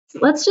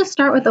Let's just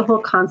start with the whole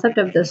concept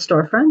of the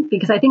storefront,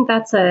 because I think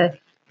that's a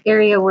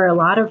area where a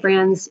lot of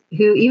brands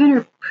who even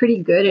are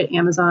pretty good at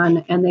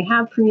Amazon and they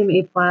have premium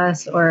A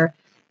plus, or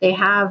they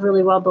have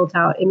really well built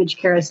out image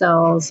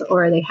carousels,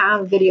 or they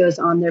have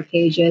videos on their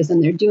pages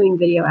and they're doing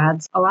video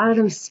ads. A lot of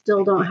them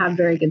still don't have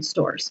very good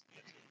stores.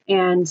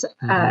 And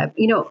Hmm.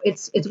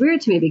 it's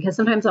weird to me because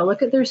sometimes I'll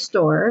look at their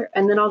store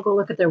and then I'll go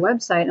look at their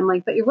website. I'm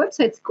like, but your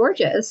website's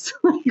gorgeous.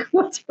 Like,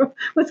 what's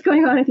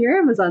going on with your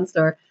Amazon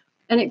store?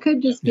 And it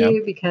could just Yeah.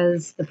 be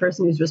because the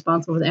person who's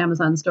responsible for the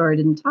Amazon store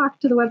didn't talk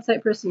to the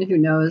website person. Who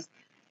knows?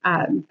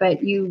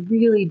 But you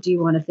really do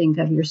want to think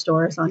of your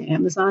stores on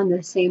Amazon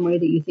the same way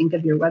that you think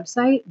of your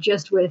website,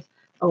 just with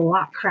a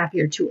lot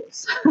crappier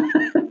tools.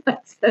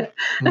 that's the,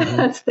 Hmm.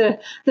 that's the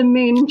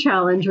main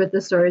challenge with the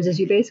stores is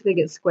you basically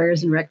get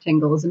squares and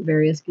rectangles in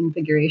various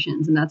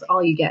configurations, and that's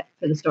all you get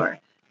for the store.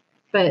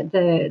 But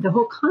the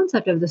whole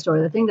concept of the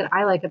store, the thing that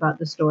I like about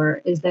the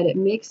store is that it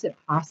makes it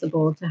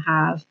possible to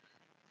have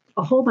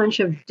a whole bunch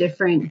of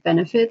different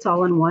benefits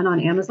all in one on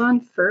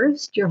Amazon.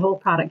 First, your whole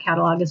product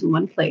catalog is in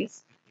one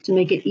place to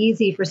make it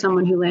easy for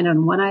someone who landed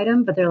on one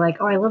item, but they're like,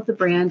 oh, I love the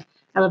brand,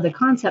 I love the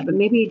concept, but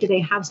maybe do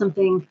they have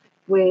something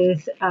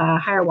with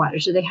higher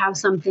wattage? Do they have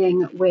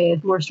something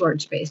with more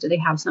storage space? Do they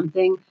have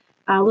something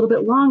a little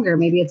bit longer?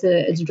 Maybe it's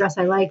a dress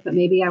I like, but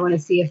maybe I want to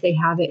see if they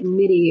have it in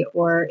midi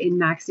or in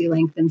maxi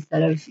length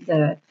instead of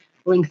the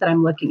length that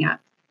I'm looking at.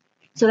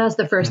 So that's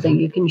the first thing.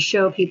 Hmm. You can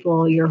show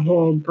people your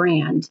whole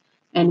brand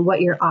and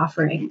what you're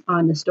offering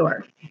on the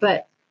store.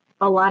 But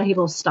a lot of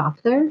people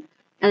stop there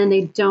and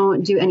they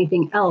don't do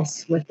anything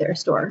else with their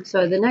store.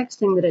 So the next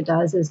thing that it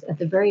does is at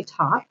the very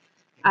top,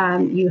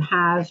 you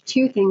have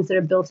two things that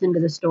are built into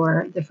the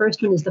store. The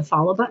first one is the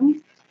follow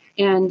button.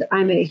 And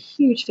I'm a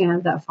huge fan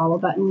of that follow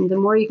button. The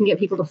more you can get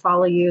people to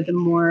follow you, the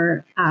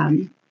more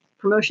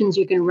promotions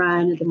you can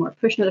run, the more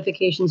push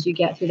notifications you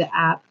get through the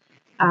app,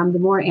 the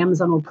more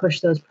Amazon will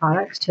push those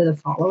products to the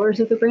followers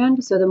of the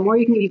brand. So the more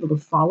you can get people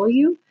to follow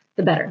you,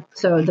 the better.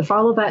 So the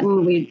follow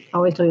button, we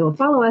always tell people,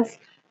 follow us.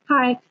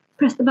 Hi,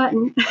 press the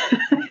button.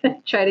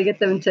 Try to get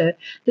them to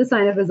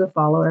sign up as a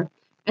follower.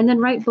 And then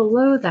right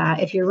below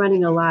that, if you're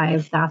running a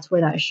live, that's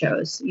where that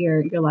shows.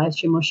 Your live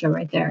stream will show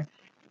right there.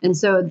 And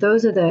so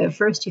those are the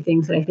first two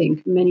things that I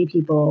think many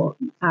people,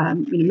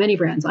 many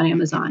brands on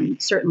Amazon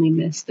certainly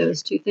miss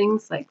those two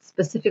things, like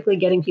specifically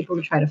getting people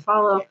to try to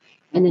follow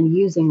and then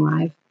using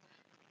live.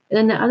 And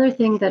then the other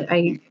thing that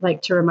I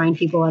like to remind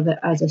people of it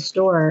as a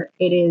store,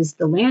 it is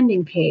the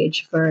landing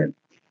page for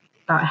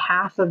about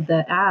half of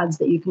the ads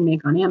that you can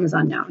make on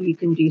Amazon now. You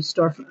can do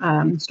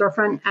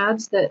storefront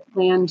ads that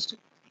land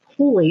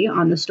wholly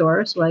on the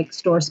store, so like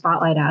store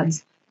spotlight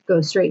ads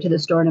go straight to the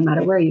store no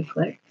matter where you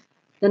click.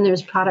 Then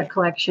there's product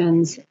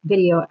collections,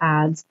 video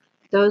ads.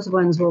 Those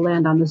ones will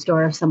land on the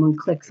store if someone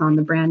clicks on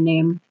the brand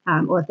name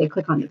or if they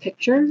click on the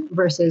picture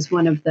versus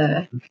one of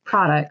the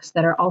products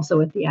that are also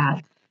with the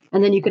ad.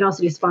 And then you can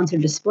also do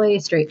sponsored display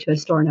straight to a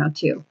store now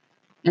too.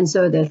 And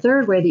so the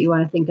third way that you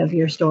want to think of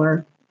your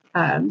store,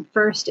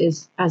 first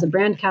is as a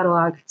brand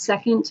catalog.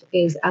 Second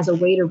is as a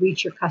way to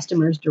reach your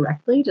customers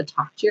directly, to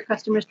talk to your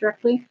customers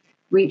directly,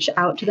 reach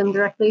out to them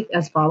directly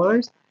as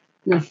followers.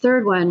 And the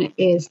third one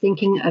is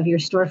thinking of your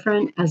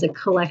storefront as a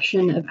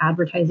collection of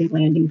advertising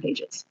landing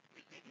pages.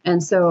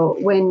 And so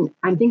when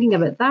I'm thinking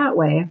of it that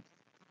way,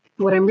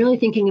 what I'm really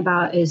thinking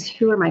about is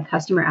who are my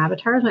customer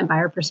avatars, my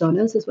buyer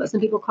personas is what some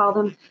people call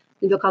them.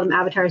 Some people call them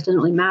avatars, doesn't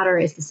really matter.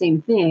 It's the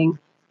same thing.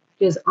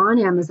 Is on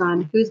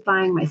Amazon, who's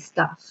buying my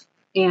stuff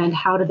and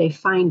how do they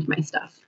find my stuff?